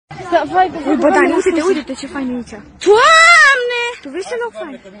Ui, bă, Dani, uite-te ce fain e aici. Doamne! Tu vrei să luau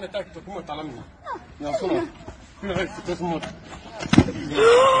fain? Vine tactă, cum ăsta la mine. Mi-a sunat. Bine, hai, puteți să mor.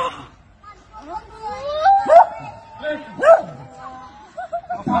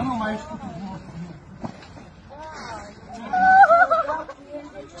 Asta nu mai ești.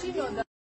 Cine o dă?